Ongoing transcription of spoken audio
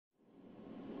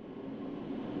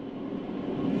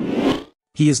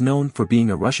He is known for being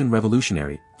a Russian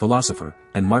revolutionary, philosopher,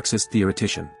 and Marxist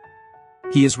theoretician.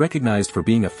 He is recognized for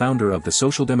being a founder of the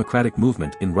social democratic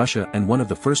movement in Russia and one of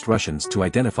the first Russians to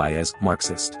identify as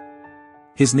Marxist.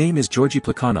 His name is Georgi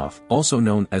Plekhanov, also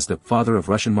known as the father of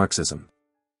Russian Marxism.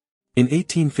 In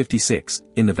 1856,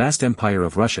 in the vast empire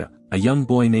of Russia, a young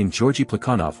boy named Georgi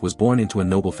Plekhanov was born into a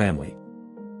noble family.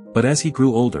 But as he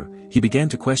grew older, he began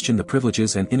to question the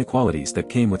privileges and inequalities that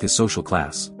came with his social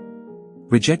class.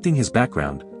 Rejecting his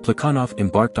background, Plekhanov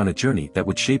embarked on a journey that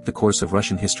would shape the course of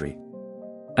Russian history.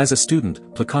 As a student,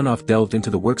 Plekhanov delved into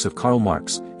the works of Karl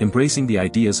Marx, embracing the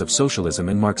ideas of socialism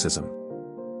and Marxism.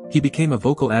 He became a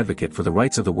vocal advocate for the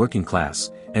rights of the working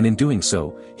class, and in doing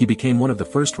so, he became one of the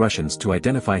first Russians to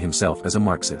identify himself as a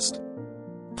Marxist.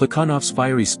 Plekhanov's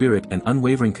fiery spirit and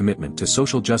unwavering commitment to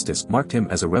social justice marked him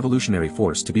as a revolutionary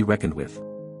force to be reckoned with.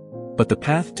 But the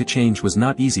path to change was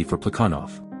not easy for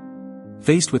Plekhanov.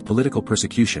 Faced with political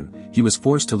persecution, he was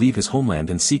forced to leave his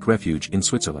homeland and seek refuge in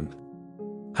Switzerland.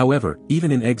 However,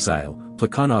 even in exile,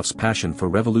 Plekhanov's passion for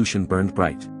revolution burned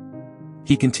bright.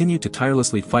 He continued to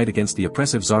tirelessly fight against the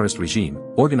oppressive Tsarist regime,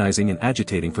 organizing and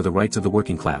agitating for the rights of the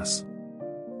working class.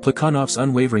 Plekhanov's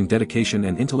unwavering dedication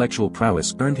and intellectual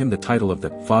prowess earned him the title of the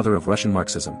father of Russian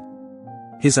Marxism.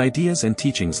 His ideas and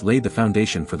teachings laid the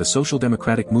foundation for the social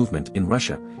democratic movement in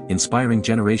Russia, inspiring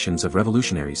generations of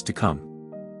revolutionaries to come.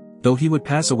 Though he would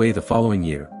pass away the following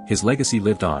year, his legacy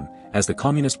lived on, as the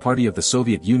Communist Party of the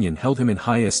Soviet Union held him in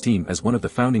high esteem as one of the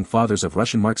founding fathers of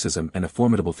Russian Marxism and a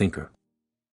formidable thinker.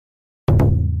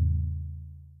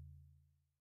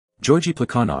 Georgi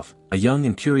Plekhanov, a young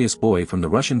and curious boy from the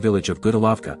Russian village of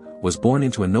Gudilovka, was born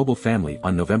into a noble family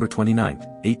on November 29,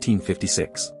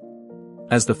 1856.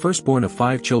 As the firstborn of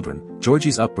 5 children,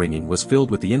 Georgi's upbringing was filled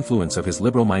with the influence of his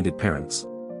liberal-minded parents.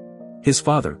 His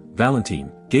father,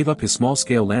 Valentin, gave up his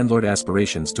small-scale landlord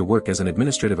aspirations to work as an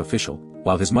administrative official,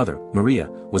 while his mother, Maria,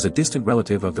 was a distant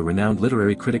relative of the renowned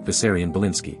literary critic Vissarion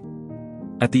Belinsky.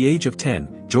 At the age of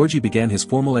 10, Georgi began his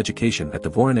formal education at the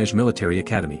Voronezh Military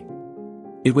Academy.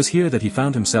 It was here that he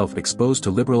found himself exposed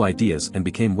to liberal ideas and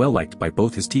became well-liked by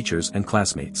both his teachers and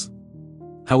classmates.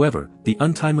 However, the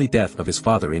untimely death of his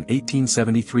father in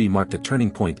 1873 marked a turning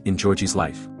point in Georgi's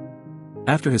life.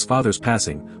 After his father's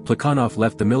passing, Plekhanov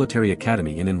left the military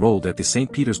academy and enrolled at the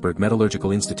St. Petersburg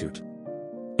Metallurgical Institute.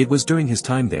 It was during his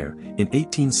time there, in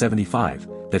 1875,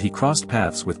 that he crossed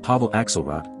paths with Pavel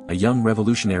Axelrod, a young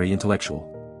revolutionary intellectual.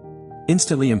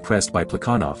 Instantly impressed by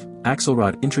Plekhanov,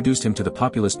 Axelrod introduced him to the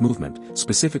populist movement,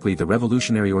 specifically the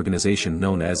revolutionary organization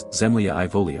known as Zemlya I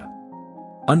Volya.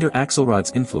 Under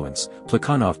Axelrod's influence,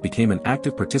 Plekhanov became an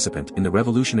active participant in the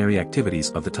revolutionary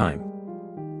activities of the time.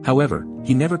 However,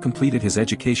 he never completed his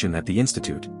education at the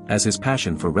institute, as his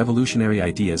passion for revolutionary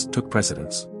ideas took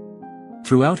precedence.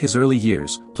 Throughout his early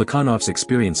years, Plekhanov's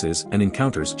experiences and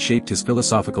encounters shaped his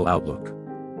philosophical outlook.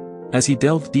 As he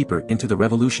delved deeper into the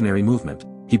revolutionary movement,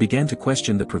 he began to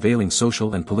question the prevailing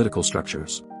social and political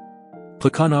structures.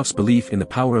 Plekhanov's belief in the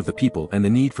power of the people and the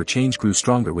need for change grew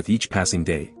stronger with each passing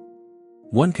day.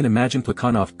 One can imagine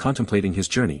Plekhanov contemplating his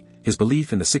journey. His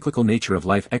belief in the cyclical nature of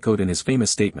life echoed in his famous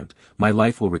statement, "My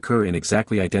life will recur in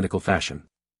exactly identical fashion."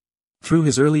 Through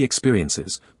his early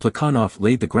experiences, Plekhanov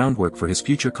laid the groundwork for his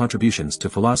future contributions to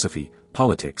philosophy,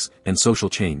 politics, and social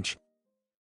change.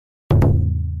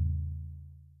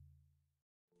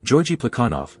 Georgi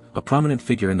Plekhanov, a prominent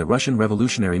figure in the Russian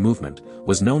revolutionary movement,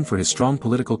 was known for his strong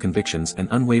political convictions and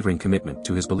unwavering commitment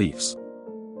to his beliefs.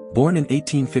 Born in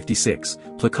 1856,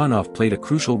 Plekhanov played a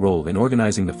crucial role in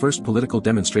organizing the first political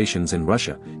demonstrations in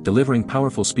Russia, delivering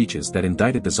powerful speeches that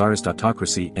indicted the Tsarist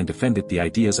autocracy and defended the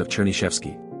ideas of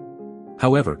Chernyshevsky.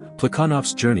 However,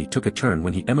 Plekhanov's journey took a turn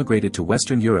when he emigrated to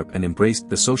Western Europe and embraced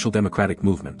the social democratic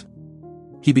movement.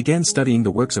 He began studying the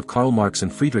works of Karl Marx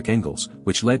and Friedrich Engels,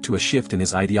 which led to a shift in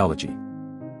his ideology.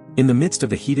 In the midst of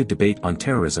the heated debate on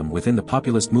terrorism within the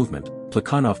populist movement,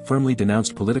 Plekhanov firmly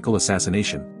denounced political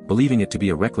assassination, believing it to be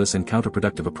a reckless and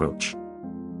counterproductive approach.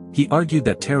 He argued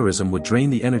that terrorism would drain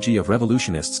the energy of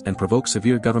revolutionists and provoke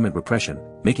severe government repression,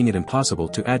 making it impossible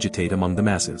to agitate among the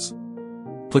masses.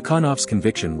 Plekhanov's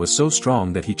conviction was so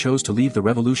strong that he chose to leave the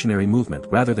revolutionary movement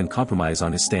rather than compromise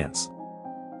on his stance.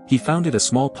 He founded a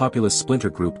small populist splinter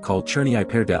group called Cherny I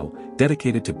Perdel,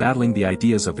 dedicated to battling the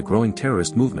ideas of the growing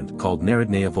terrorist movement called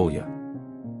Narodnaya Volya.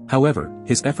 However,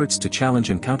 his efforts to challenge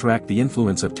and counteract the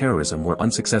influence of terrorism were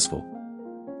unsuccessful.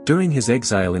 During his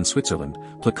exile in Switzerland,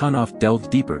 Plekhanov delved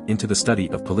deeper into the study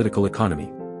of political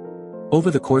economy. Over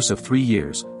the course of 3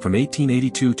 years, from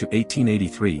 1882 to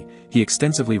 1883, he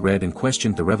extensively read and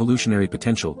questioned the revolutionary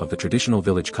potential of the traditional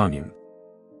village commune.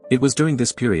 It was during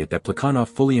this period that Plekhanov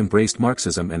fully embraced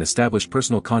Marxism and established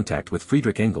personal contact with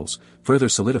Friedrich Engels, further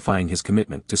solidifying his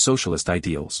commitment to socialist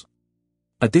ideals.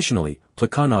 Additionally,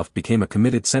 Plekhanov became a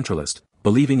committed centralist,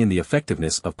 believing in the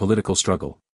effectiveness of political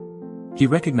struggle. He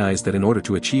recognized that in order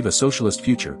to achieve a socialist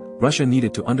future, Russia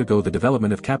needed to undergo the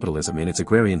development of capitalism in its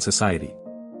agrarian society.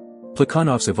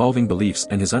 Plekhanov's evolving beliefs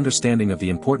and his understanding of the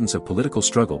importance of political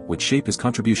struggle would shape his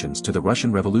contributions to the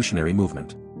Russian revolutionary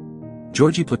movement.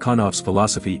 Georgi Plekhanov's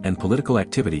philosophy and political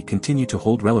activity continue to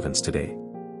hold relevance today.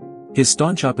 His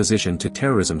staunch opposition to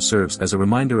terrorism serves as a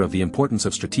reminder of the importance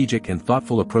of strategic and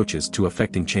thoughtful approaches to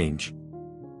effecting change.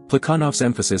 Plekhanov's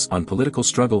emphasis on political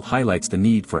struggle highlights the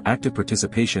need for active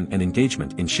participation and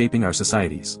engagement in shaping our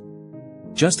societies.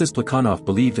 Just as Plekhanov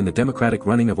believed in the democratic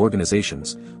running of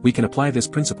organizations, we can apply this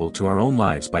principle to our own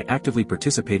lives by actively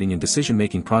participating in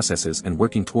decision-making processes and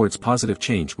working towards positive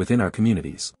change within our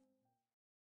communities.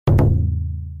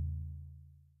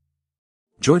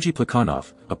 Georgi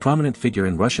Plekhanov, a prominent figure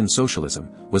in Russian socialism,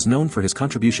 was known for his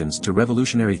contributions to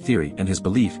revolutionary theory and his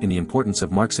belief in the importance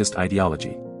of Marxist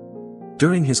ideology.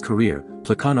 During his career,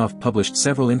 Plekhanov published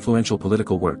several influential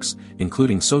political works,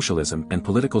 including Socialism and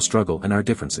Political Struggle and Our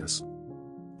Differences.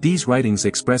 These writings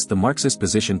expressed the Marxist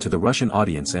position to the Russian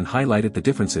audience and highlighted the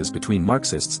differences between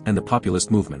Marxists and the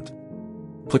populist movement.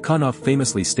 Plekhanov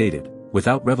famously stated,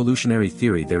 "Without revolutionary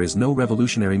theory there is no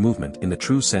revolutionary movement in the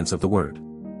true sense of the word."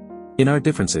 In Our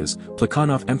Differences,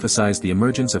 Plekhanov emphasized the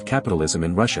emergence of capitalism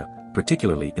in Russia,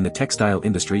 particularly in the textile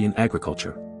industry and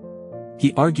agriculture.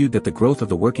 He argued that the growth of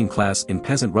the working class in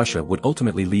peasant Russia would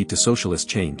ultimately lead to socialist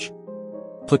change.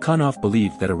 Plekhanov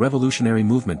believed that a revolutionary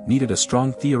movement needed a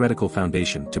strong theoretical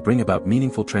foundation to bring about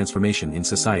meaningful transformation in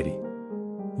society.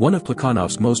 One of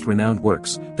Plekhanov's most renowned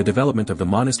works, The Development of the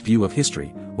Monist View of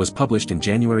History, was published in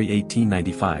January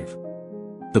 1895.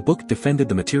 The book defended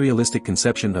the materialistic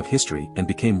conception of history and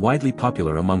became widely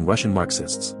popular among Russian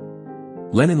Marxists.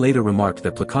 Lenin later remarked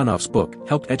that Plekhanov's book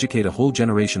helped educate a whole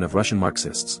generation of Russian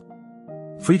Marxists.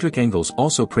 Friedrich Engels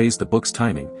also praised the book's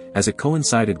timing, as it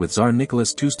coincided with Tsar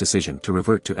Nicholas II's decision to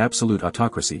revert to absolute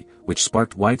autocracy, which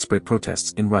sparked widespread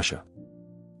protests in Russia.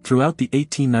 Throughout the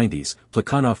 1890s,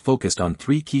 Plekhanov focused on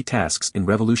three key tasks in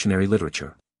revolutionary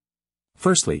literature.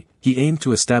 Firstly, he aimed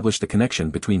to establish the connection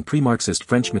between pre-Marxist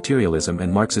French materialism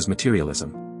and Marx's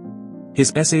materialism.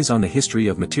 His essays on the history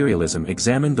of materialism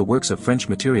examined the works of French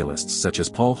materialists such as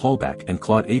Paul Holbach and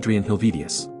Claude-Adrien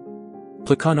Helvétius.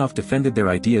 Plekhanov defended their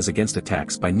ideas against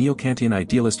attacks by neo-Kantian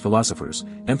idealist philosophers,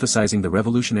 emphasizing the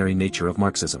revolutionary nature of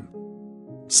Marxism.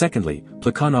 Secondly,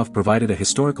 Plekhanov provided a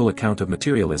historical account of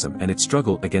materialism and its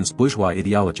struggle against bourgeois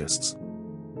ideologists.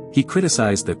 He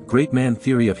criticized the great man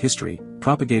theory of history,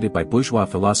 propagated by bourgeois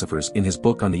philosophers in his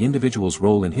book on the individual's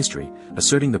role in history,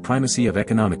 asserting the primacy of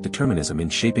economic determinism in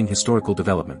shaping historical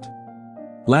development.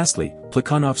 Lastly,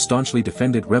 Plekhanov staunchly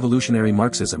defended revolutionary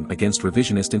Marxism against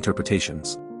revisionist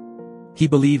interpretations. He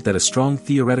believed that a strong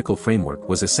theoretical framework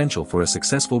was essential for a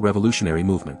successful revolutionary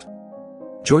movement.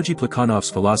 Georgi Plekhanov's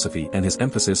philosophy and his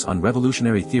emphasis on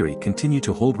revolutionary theory continue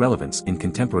to hold relevance in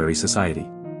contemporary society.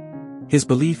 His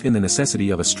belief in the necessity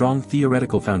of a strong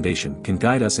theoretical foundation can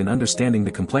guide us in understanding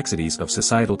the complexities of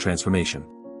societal transformation.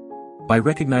 By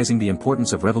recognizing the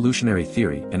importance of revolutionary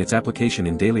theory and its application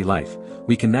in daily life,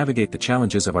 we can navigate the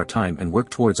challenges of our time and work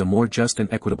towards a more just and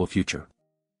equitable future.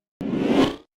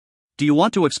 Do you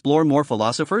want to explore more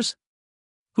philosophers?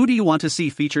 Who do you want to see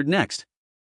featured next?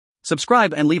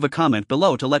 Subscribe and leave a comment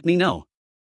below to let me know.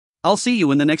 I'll see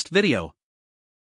you in the next video.